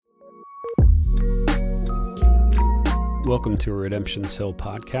Welcome to a Redemption's Hill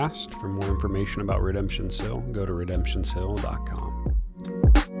podcast. For more information about Redemption's Hill, go to redemptionshill.com.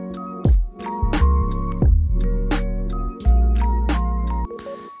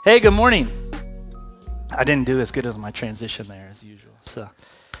 Hey, good morning. I didn't do as good as my transition there as usual. So,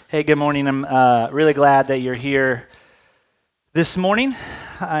 hey, good morning. I'm really glad that you're here this morning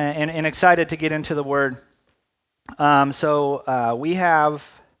and excited to get into the Word. We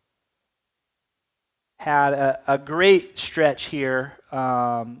have had a great stretch here.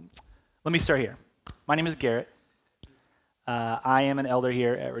 Let me start here. My name is Garrett. I am an elder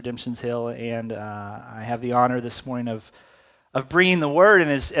here at Redemption's Hill, and I have the honor this morning of bringing the Word. And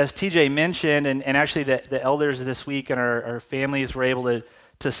as TJ mentioned, and actually the elders this week and our families were able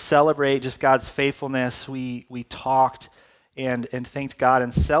to celebrate just God's faithfulness. We talked and thanked God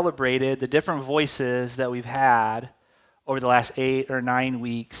and celebrated the different voices that we've had over the last 8 or 9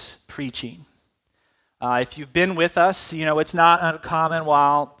 weeks preaching. If you've been with us, you know it's not uncommon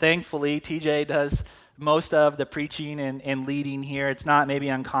while thankfully TJ does most of the preaching and leading here. It's not maybe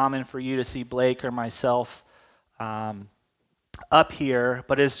uncommon for you to see Blake or myself up here,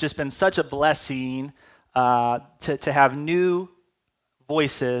 but it's just been such a blessing to have new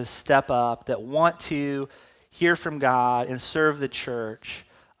voices step up that want to hear from God and serve the church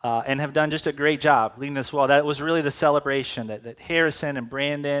and have done just a great job leading us well. That was really the celebration that Harrison and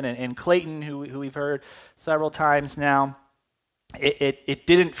Brandon and Clayton, who we've heard several times now, it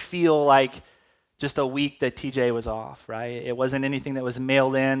didn't feel like just a week that TJ was off, right? It wasn't anything that was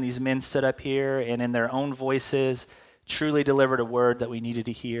mailed in. These men stood up here and in their own voices truly delivered a word that we needed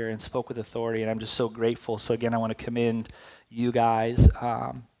to hear and spoke with authority, and I'm just so grateful. So again, I want to commend you guys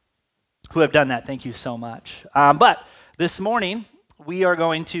who have done that. Thank you so much. But this morning, we are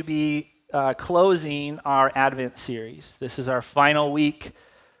going to be closing our Advent series. This is our final week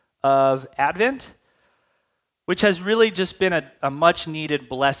of Advent, which has really just been a much-needed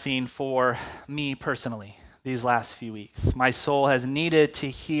blessing for me personally these last few weeks. My soul has needed to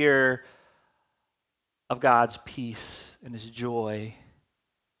hear of God's peace and His joy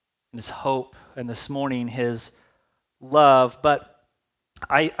and His hope, and this morning, His love. But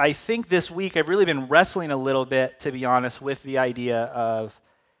I think this week I've really been wrestling a little bit, to be honest, with the idea of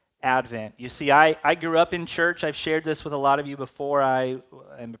Advent. You see, I grew up in church. I've shared this with a lot of you before. I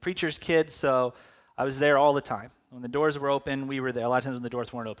am a preacher's kid, so I was there all the time. When the doors were open, we were there. A lot of times when the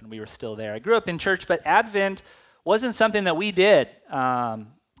doors weren't open, we were still there. I grew up in church, but Advent wasn't something that we did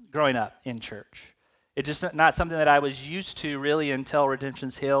growing up in church. It's just not something that I was used to really until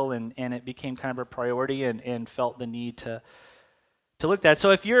Redemption's Hill, and it became kind of a priority and felt the need to look at. So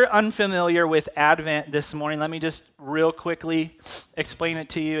if you're unfamiliar with Advent this morning, let me just real quickly explain it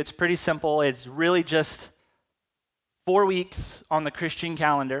to you. It's pretty simple. It's really just 4 weeks on the Christian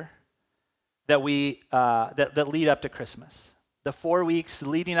calendar that that lead up to Christmas. The 4 weeks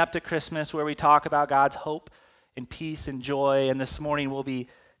leading up to Christmas where we talk about God's hope and peace and joy, and this morning we'll be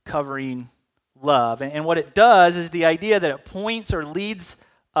covering love. And what it does is the idea that it points or leads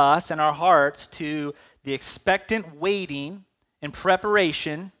us and our hearts to the expectant waiting and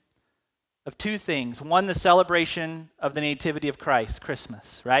preparation of two things. One, the celebration of the nativity of Christ,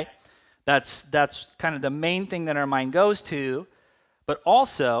 Christmas, right? That's kind of the main thing that our mind goes to, but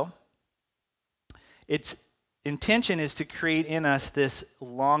also its intention is to create in us this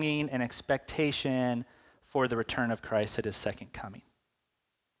longing and expectation for the return of Christ at His second coming.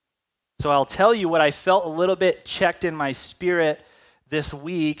 So I'll tell you what I felt a little bit checked in my spirit this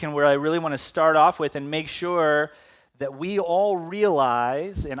week, and where I really want to start off with and make sure that we all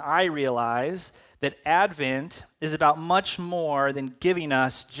realize, and I realize, that Advent is about much more than giving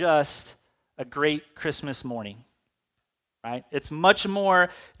us just a great Christmas morning, right? It's much more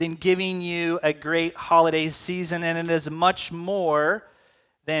than giving you a great holiday season, and it is much more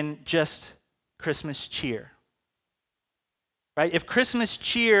than just Christmas cheer, right? If Christmas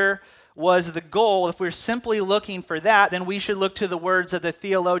cheer was the goal, if we're simply looking for that, then we should look to the words of the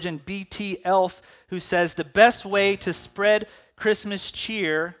theologian B.T. Elf, who says the best way to spread Christmas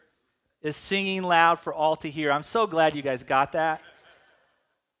cheer is singing loud for all to hear. I'm so glad you guys got that.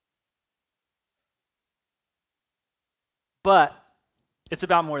 But it's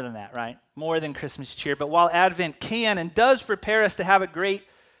about more than that, right? More than Christmas cheer. But while Advent can and does prepare us to have a great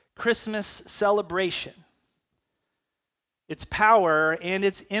Christmas celebration, its power and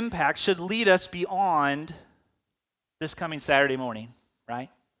its impact should lead us beyond this coming Saturday morning, right?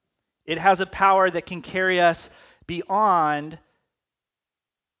 It has a power that can carry us beyond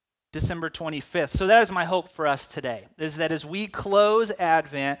December 25th. So that is my hope for us today, is that as we close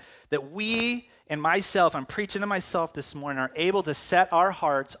Advent, that we and myself, I'm preaching to myself this morning, are able to set our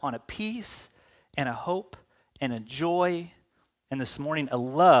hearts on a peace and a hope and a joy, and this morning a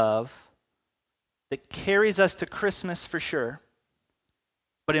love that carries us to Christmas for sure,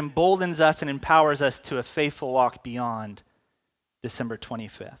 but emboldens us and empowers us to a faithful walk beyond December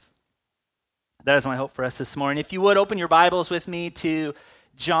 25th. That is my hope for us this morning. If you would, open your Bibles with me to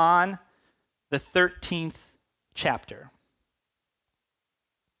John, the 13th chapter.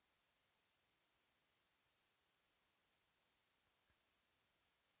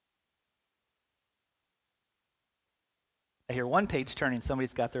 I hear one page turning.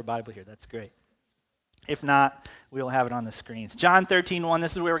 Somebody's got their Bible here. That's great. If not, we'll have it on the screens. John 13:1,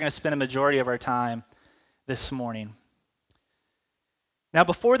 this is where we're going to spend a majority of our time this morning. Now,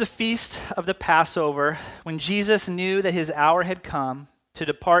 before the feast of the Passover, when Jesus knew that his hour had come to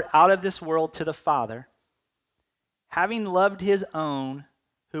depart out of this world to the Father, having loved his own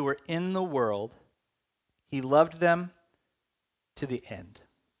who were in the world, he loved them to the end.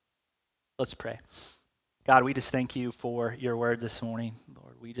 Let's pray. God, we just thank you for your word this morning.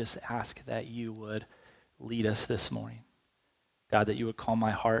 Lord, we just ask that you would lead us this morning. God, that you would calm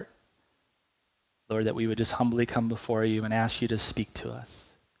my heart. Lord, that we would just humbly come before you and ask you to speak to us.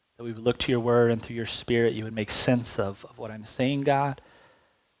 That we would look to your word and through your spirit, you would make sense of what I'm saying, God.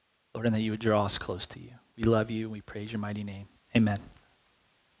 Lord, and that you would draw us close to you. We love you. We praise your mighty name. Amen.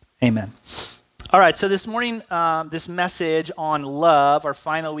 Amen. All right, so this morning, this message on love, our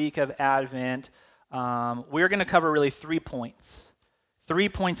final week of Advent, we're going to cover really 3 points. 3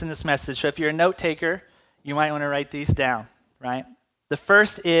 points in this message. So if you're a note taker, you might want to write these down, right? The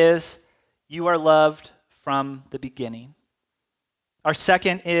first is, you are loved from the beginning. Our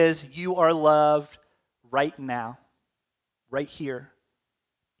second is, you are loved right now, right here,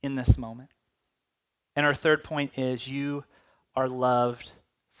 in this moment. And our third point is, you are loved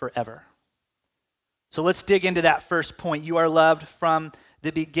forever. So let's dig into that first point. You are loved from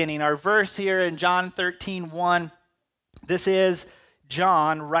the beginning. Our verse here in John 13:1, this is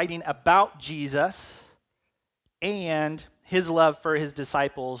John writing about Jesus and his love for his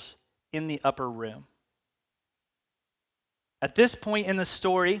disciples in the upper room. At this point in the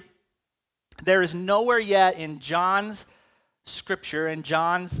story, there is nowhere yet in John's scripture, in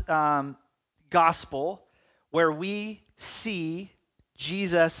John's gospel, where we see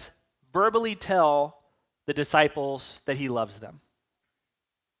Jesus verbally tell the disciples that he loves them.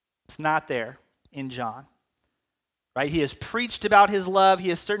 It's not there in John, right? He has preached about his love. He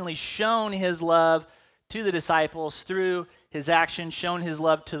has certainly shown his love to the disciples through his actions, shown his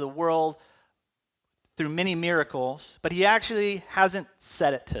love to the world through many miracles, but he actually hasn't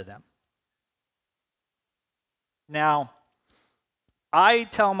said it to them. Now, I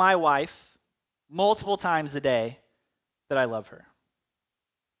tell my wife multiple times a day that I love her.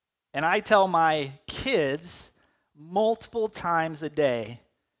 And I tell my kids multiple times a day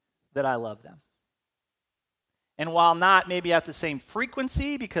that I love them. And while not maybe at the same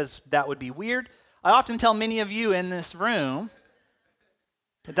frequency, because that would be weird, I often tell many of you in this room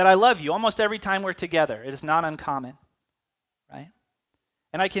that I love you almost every time we're together. It is not uncommon, right?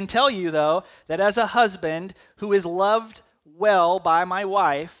 And I can tell you, though, that as a husband who is loved well by my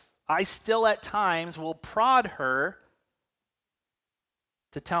wife, I still at times will prod her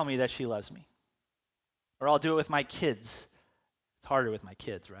to tell me that she loves me. Or I'll do it with my kids. It's harder with my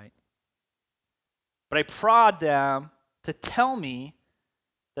kids, right? But I prod them to tell me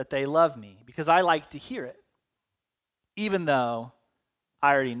that they love me because I like to hear it, even though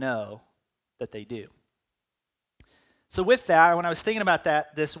I already know that they do. So with that, when I was thinking about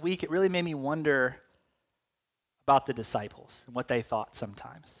that this week, it really made me wonder about the disciples and what they thought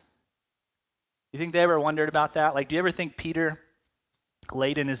sometimes. You think they ever wondered about that? Like, do you ever think Peter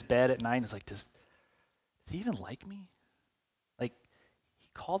laid in his bed at night and was like, does he even like me? Like, he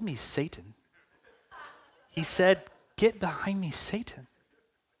called me Satan. He said, get behind me, Satan.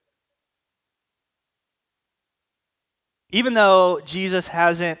 Even though Jesus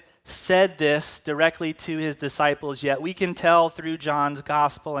hasn't said this directly to his disciples yet, we can tell through John's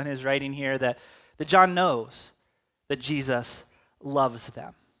gospel and his writing here that John knows that Jesus loves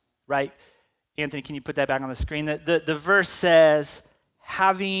them, right? Anthony, can you put that back on the screen? The verse says,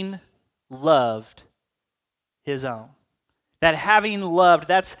 having loved his own. That having loved,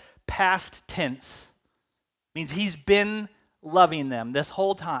 that's past tense. Means he's been loving them this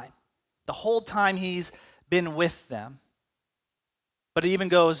whole time. The whole time he's been with them. But it even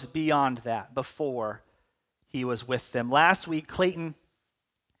goes beyond that, before he was with them. Last week, Clayton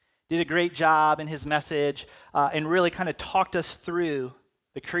did a great job in his message and really kind of talked us through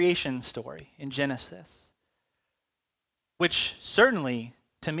the creation story in Genesis, which certainly,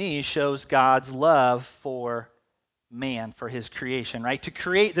 to me, shows God's love for man, for his creation, right? To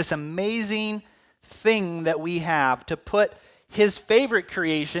create this amazing thing that we have to put his favorite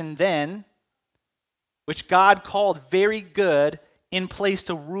creation then, which God called very good, in place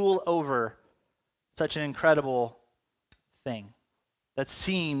to rule over such an incredible thing that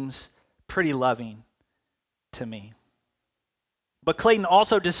seems pretty loving to me. But Clayton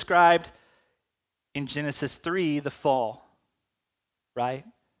also described in Genesis 3 the fall, right?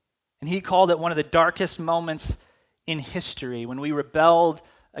 And he called it one of the darkest moments in history when we rebelled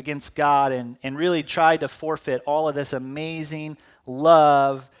against God and really tried to forfeit all of this amazing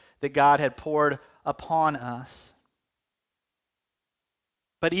love that God had poured upon us.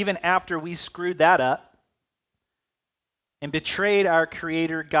 But even after we screwed that up and betrayed our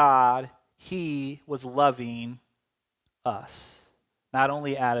Creator God, he was loving us. Not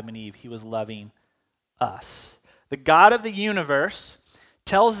only Adam and Eve, he was loving us. The God of the universe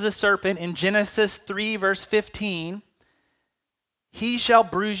tells the serpent in Genesis 3, verse 15, he shall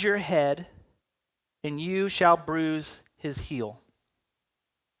bruise your head, and you shall bruise his heel.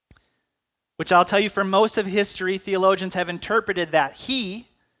 Which I'll tell you, for most of history, theologians have interpreted that he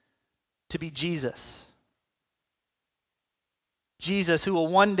to be Jesus. Jesus, who will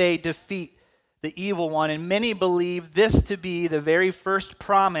one day defeat the evil one. And many believe this to be the very first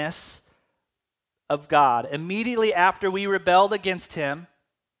promise of God. Immediately after we rebelled against him,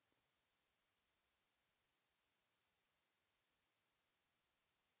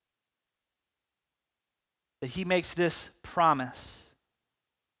 that he makes this promise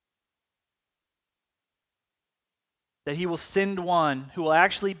that he will send one who will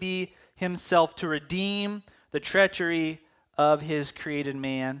actually be himself to redeem the treachery of his created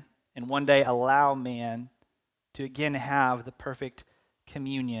man and one day allow man to again have the perfect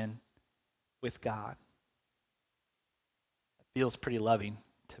communion with God. It feels pretty loving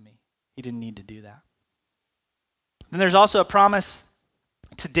to me. He didn't need to do that. Then there's also a promise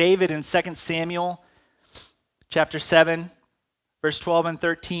to David in 2 Samuel chapter 7, verse 12 and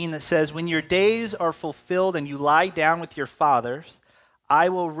 13 that says, when your days are fulfilled and you lie down with your fathers, I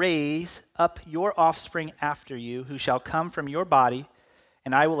will raise up your offspring after you, who shall come from your body,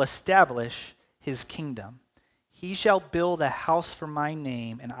 and I will establish his kingdom. He shall build a house for my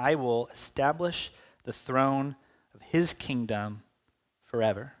name, and I will establish the throne of his kingdom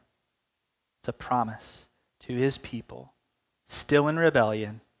forever. It's a promise to his people, still in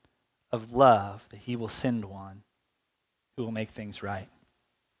rebellion, of love that he will send one who will make things right.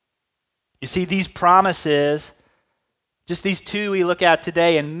 You see, these promises, just these two we look at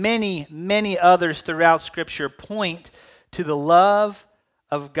today and many, many others throughout Scripture, point to the love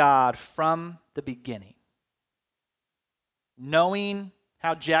of God from the beginning. Knowing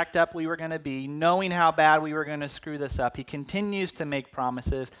how jacked up we were going to be, knowing how bad we were going to screw this up, he continues to make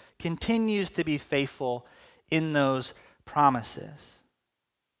promises, continues to be faithful in those promises.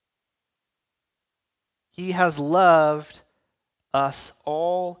 He has loved us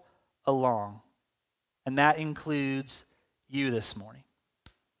all along, and that includes you this morning.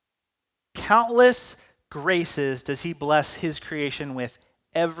 Countless graces does he bless his creation with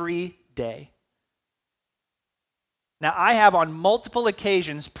every day. Now, I have on multiple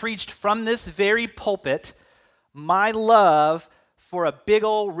occasions preached from this very pulpit my love for a big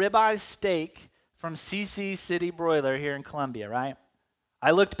old ribeye steak from CC City Broiler here in Columbia, right?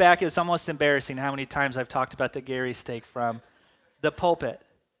 I looked back, it's almost embarrassing how many times I've talked about the Gary steak from the pulpit.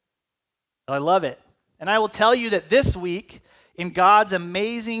 I love it. And I will tell you that this week, in God's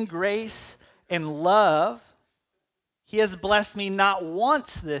amazing grace and love, he has blessed me not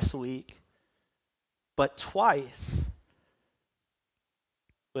once this week, but twice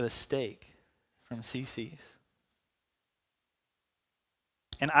with a steak from CC's.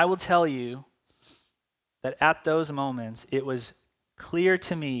 And I will tell you that at those moments, it was clear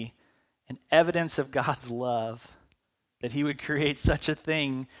to me an evidence of God's love that he would create such a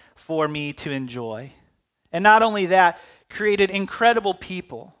thing for me to enjoy. And not only that, created incredible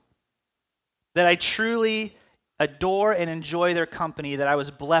people that I truly adore and enjoy their company, that I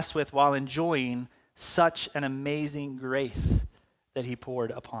was blessed with while enjoying such an amazing grace that he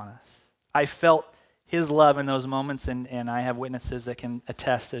poured upon us. I felt his love in those moments, and I have witnesses that can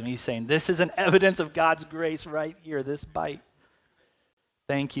attest to me saying, this is an evidence of God's grace right here, this bite.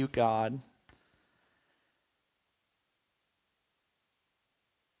 Thank you, God.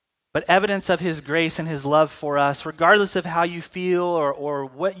 But evidence of his grace and his love for us, regardless of how you feel or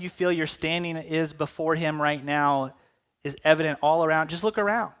what you feel your standing is before him right now, is evident all around. Just look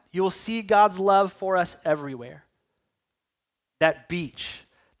around. You will see God's love for us everywhere. That beach,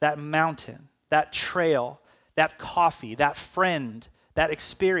 that mountain, that trail, that coffee, that friend, that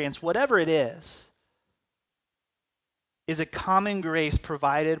experience, whatever it is. is a common grace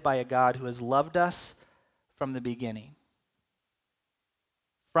provided by a God who has loved us from the beginning.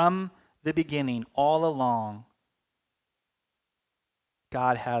 From the beginning, all along,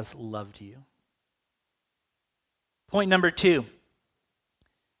 God has loved you. Point number 2,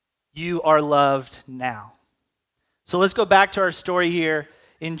 you are loved now. So let's go back to our story here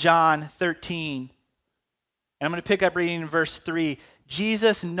in John 13. And I'm going to pick up reading in verse 3.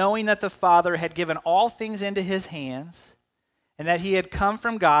 Jesus, knowing that the Father had given all things into his hands, and that he had come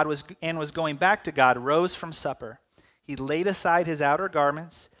from God and was going back to God, rose from supper. He laid aside his outer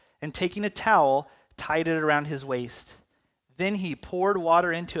garments, and taking a towel, tied it around his waist. Then he poured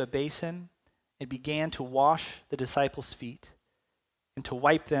water into a basin and began to wash the disciples' feet and to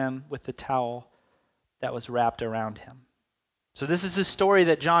wipe them with the towel that was wrapped around him. So this is the story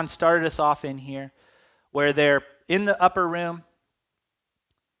that John started us off in here, where they're in the upper room,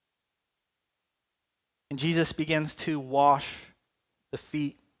 and Jesus begins to wash the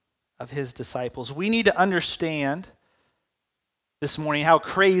feet of his disciples. We need to understand this morning how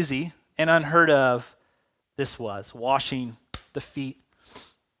crazy and unheard of this was, washing the feet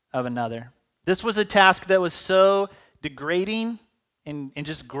of another. This was a task that was so degrading and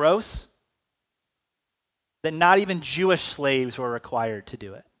just gross that not even Jewish slaves were required to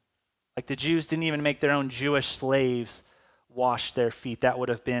do it. Like the Jews didn't even make their own Jewish slaves wash their feet. That would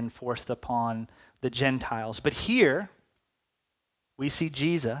have been forced upon the Gentiles. But here, we see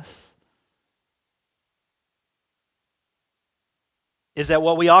Jesus is at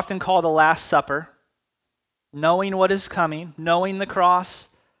what we often call the Last Supper, knowing what is coming, knowing the cross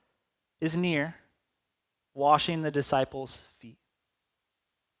is near, washing the disciples' feet,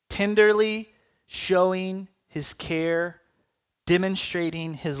 tenderly showing his care,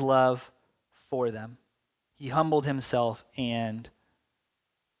 demonstrating his love for them. He humbled himself and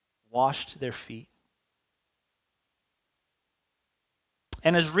washed their feet.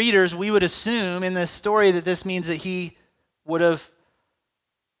 And as readers, we would assume in this story that this means that he would have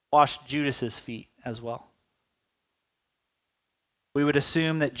washed Judas's feet as well. We would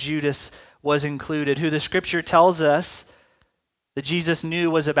assume that Judas was included, who the scripture tells us that Jesus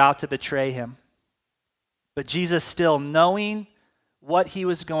knew was about to betray him. But Jesus, still knowing what he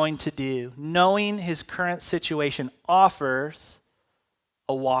was going to do, knowing his current situation, offers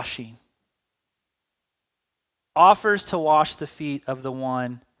a washing. Offers to wash the feet of the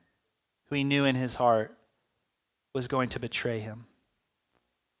one who he knew in his heart was going to betray him.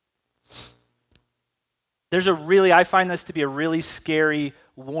 I find this to be a really scary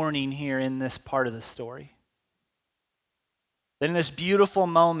warning here in this part of the story. That in this beautiful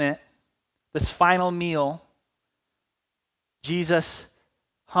moment, this final meal, Jesus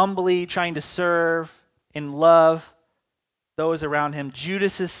humbly trying to serve and love those around him.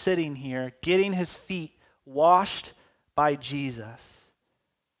 Judas is sitting here getting his feet washed by Jesus,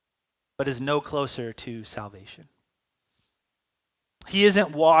 but is no closer to salvation. He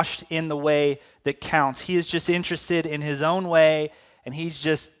isn't washed in the way that counts. He is just interested in his own way, and he's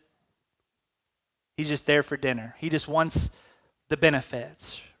just there for dinner. He just wants the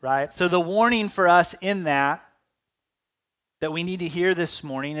benefits, right? So the warning for us in that we need to hear this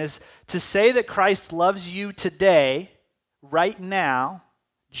morning is to say that Christ loves you today, right now,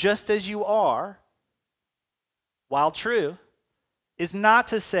 just as you are, while true, is not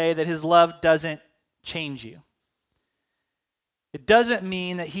to say that his love doesn't change you. It doesn't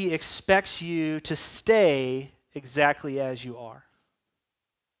mean that he expects you to stay exactly as you are.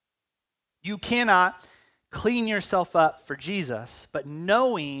 You cannot clean yourself up for Jesus, but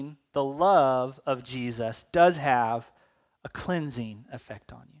knowing the love of Jesus does have a cleansing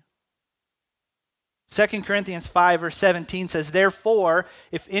effect on you. 2 Corinthians 5 verse 17 says, "Therefore,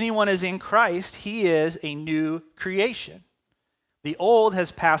 if anyone is in Christ, he is a new creation. The old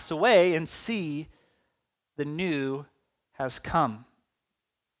has passed away, and see, the new has come."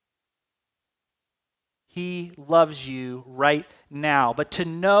 He loves you right now. But to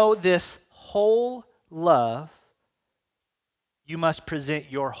know this whole love, you must present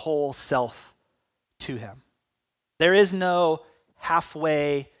your whole self to him. There is no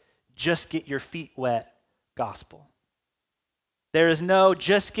halfway, just get your feet wet gospel. There is no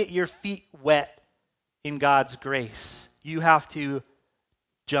just get your feet wet in God's grace. You have to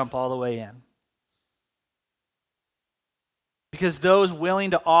jump all the way in. Because those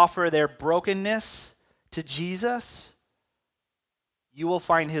willing to offer their brokenness to Jesus, you will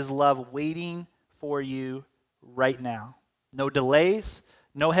find his love waiting for you right now. No delays,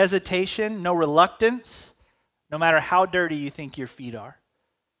 no hesitation, no reluctance. No matter how dirty you think your feet are,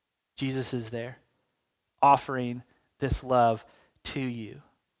 Jesus is there offering this love to you.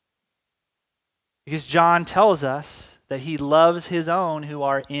 Because John tells us that he loves his own who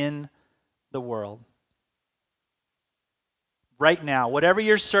are in the world. Right now, whatever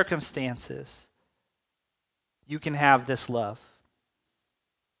your circumstances, you can have this love.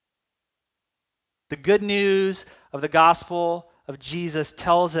 The good news of the gospel of Jesus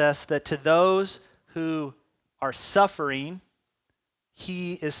tells us that to those who are suffering,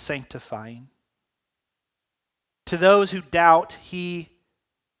 he is sanctifying. To those who doubt, he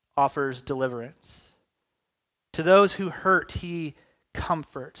offers deliverance. To those who hurt, he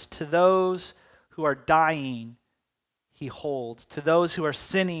comforts. To those who are dying, he holds. To those who are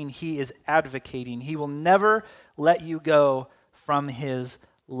sinning, he is advocating. He will never let you go from his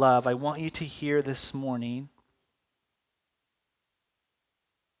love. I want you to hear this morning,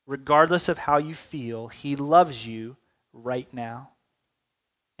 regardless of how you feel, he loves you right now.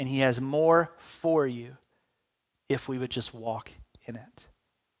 And he has more for you if we would just walk in it.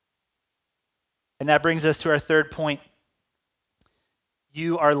 And that brings us to our third point.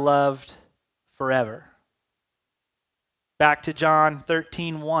 You are loved forever. Back to John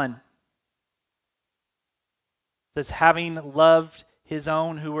 13:1. It says, having loved his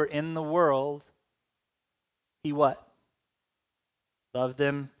own who were in the world, he what? Loved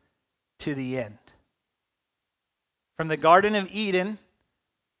them to the end. From the Garden of Eden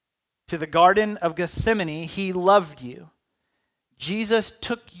to the Garden of Gethsemane, he loved you. Jesus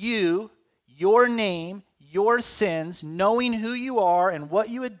took you, your name, your sins, knowing who you are and what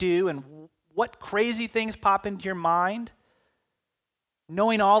you would do and what crazy things pop into your mind.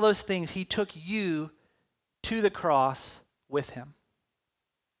 Knowing all those things, he took you to the cross with him.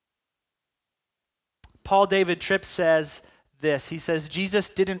 Paul David Tripp says this. He says,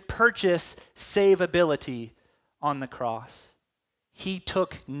 Jesus didn't purchase savability on the cross. He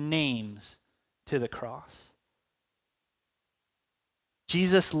took names to the cross.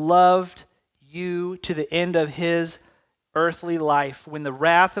 Jesus loved you to the end of his earthly life when the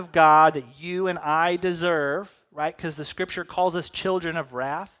wrath of God that you and I deserve, right? Because the scripture calls us children of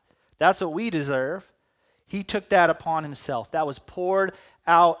wrath. That's what we deserve. He took that upon himself. That was poured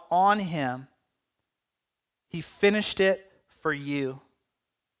out on him. He finished it for you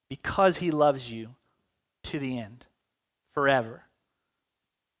because he loves you to the end, forever.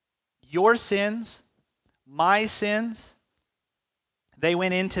 Your sins, my sins, they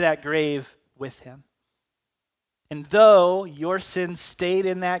went into that grave with him. And though your sins stayed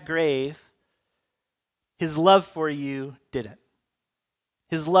in that grave, his love for you didn't.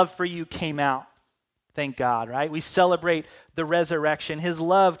 His love for you came out. Thank God, right? We celebrate the resurrection. His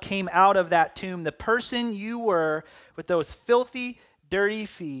love came out of that tomb. The person you were with those filthy, dirty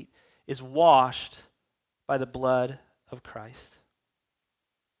feet is washed by the blood of Christ.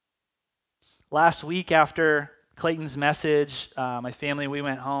 Last week after Clayton's message, my family, we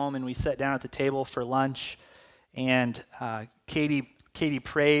went home and we sat down at the table for lunch. And Katie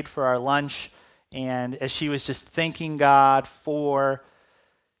prayed for our lunch. And as she was just thanking God for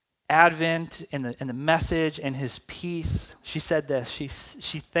Advent and the message and his peace, she said this. She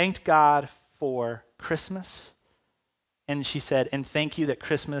thanked God for Christmas. And she said, and thank you that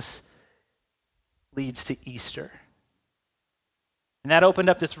Christmas leads to Easter. And that opened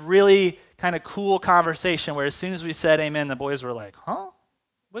up this really kind of cool conversation where as soon as we said amen, the boys were like, huh?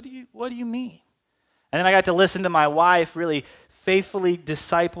 What do you mean? And then I got to listen to my wife really faithfully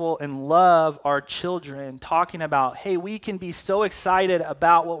disciple and love our children, talking about, hey, we can be so excited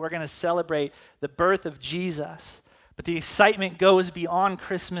about what we're going to celebrate, the birth of Jesus. But the excitement goes beyond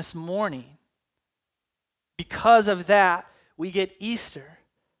Christmas morning. Because of that, we get Easter.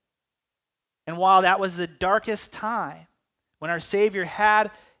 And while that was the darkest time, when our Savior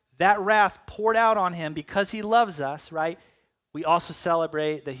had that wrath poured out on him because he loves us, right? We also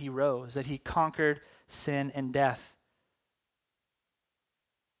celebrate that he rose, that he conquered sin and death.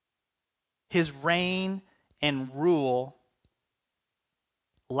 His reign and rule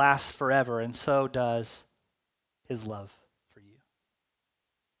lasts forever, and so does his love for you.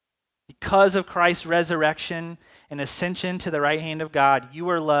 Because of Christ's resurrection and ascension to the right hand of God, you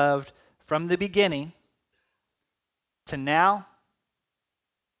are loved from the beginning to now,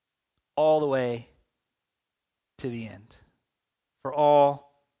 all the way to the end, for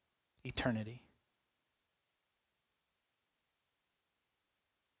all eternity.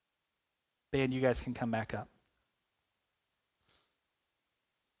 Band, you guys can come back up.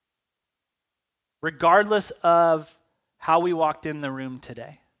 Regardless of how we walked in the room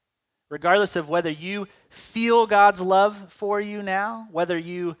today, regardless of whether you feel God's love for you now, whether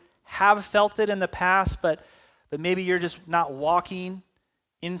you have felt it in the past, but maybe you're just not walking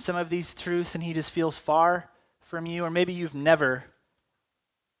in some of these truths and he just feels far from you, or maybe you've never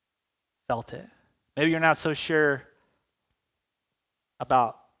felt it. Maybe you're not so sure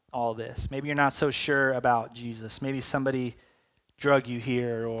about all this. Maybe you're not so sure about Jesus. Maybe somebody drug you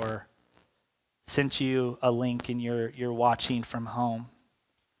here or sent you a link and you're watching from home.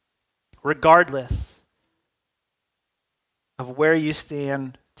 Regardless of where you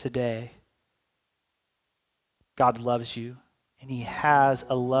stand today, God loves you and he has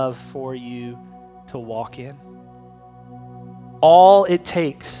a love for you to walk in. All it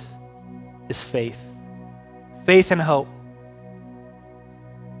takes is faith. Faith and hope.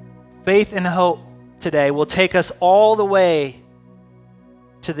 Faith and hope today will take us all the way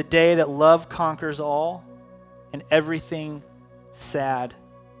to the day that love conquers all and everything sad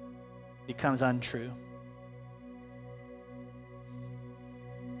becomes untrue.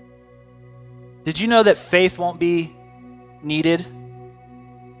 Did you know that faith won't be needed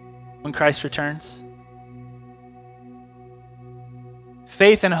when Christ returns?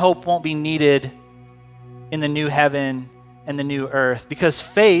 Faith and hope won't be needed in the new heaven and the new earth because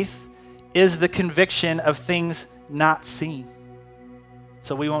faith is the conviction of things not seen.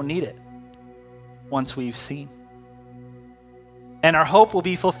 So we won't need it once we've seen. And our hope will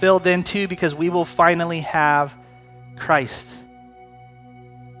be fulfilled then too because we will finally have Christ.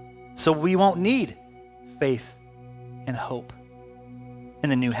 So we won't need faith and hope in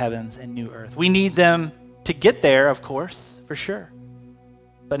the new heavens and new earth. We need them to get there, of course, for sure,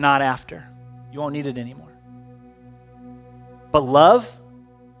 but not after. You won't need it anymore. But love,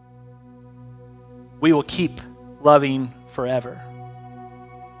 we will keep loving forever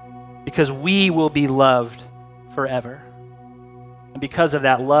because we will be loved forever. And because of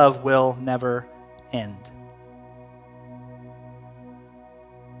that, love will never end.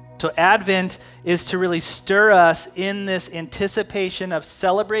 So Advent is to really stir us in this anticipation of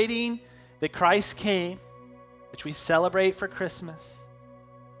celebrating that Christ came, which we celebrate for Christmas,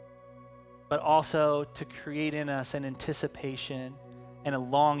 but also to create in us an anticipation and a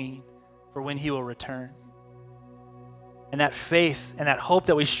longing for when he will return. And that faith and that hope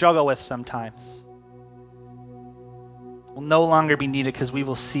that we struggle with sometimes will no longer be needed because we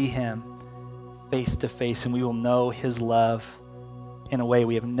will see him face to face and we will know his love in a way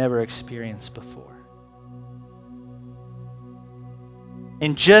we have never experienced before.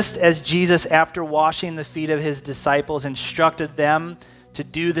 And just as Jesus, after washing the feet of his disciples, instructed them to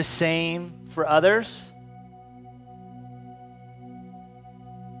do the same for others,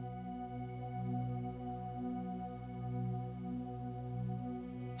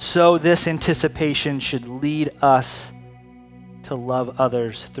 so this anticipation should lead us to love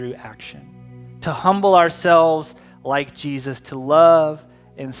others through action, to humble ourselves like Jesus, to love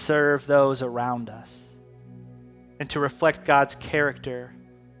and serve those around us, and to reflect God's character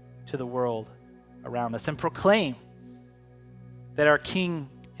to the world around us, and proclaim that our King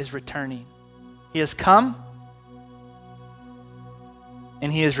is returning. He has come,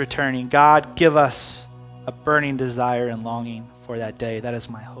 and he is returning. God, give us a burning desire and longing for that day. That is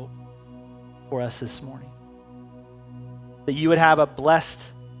my hope for us this morning. That you would have a blessed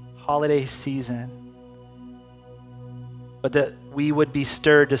holiday season, but that we would be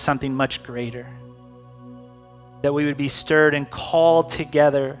stirred to something much greater. That we would be stirred and called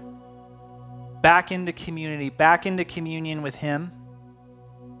together back into community, back into communion with him,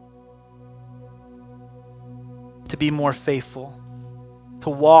 to be more faithful, to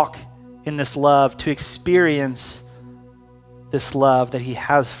walk in this love, to experience this love that he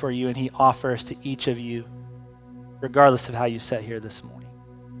has for you and he offers to each of you, regardless of how you sat here this morning.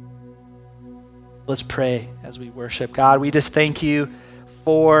 Let's pray as we worship. God, we just thank you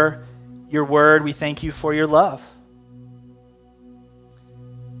for your word. We thank you for your love.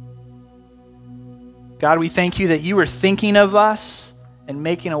 God, we thank you that you were thinking of us and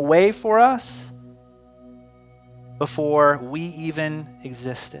making a way for us before we even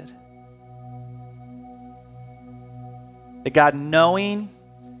existed. That God, knowing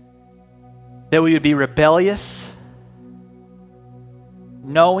that we would be rebellious,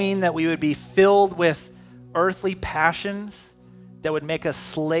 knowing that we would be filled with earthly passions that would make us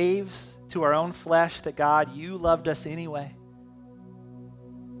slaves to our own flesh, that God, you loved us anyway.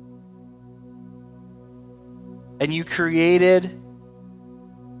 And you created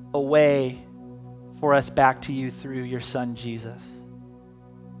a way for us back to you through your son, Jesus.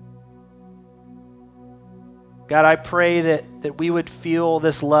 God, I pray that we would feel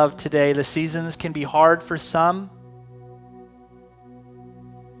this love today. The seasons can be hard for some.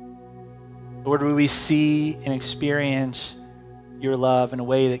 Lord, would we see and experience your love in a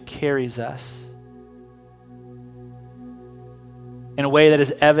way that carries us, in a way that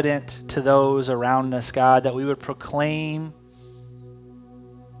is evident to those around us, God, that we would proclaim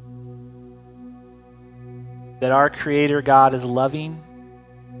that our Creator God is loving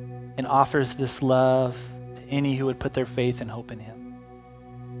and offers this love to any who would put their faith and hope in him.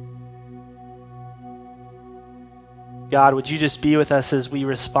 God, would you just be with us as we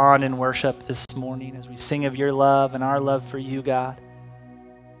respond in worship this morning, as we sing of your love and our love for you, God.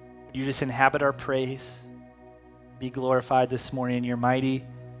 Would you just inhabit our praise, be glorified this morning. In your mighty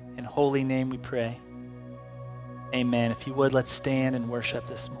and holy name we pray. Amen. If you would, let's stand and worship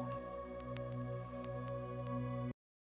this morning.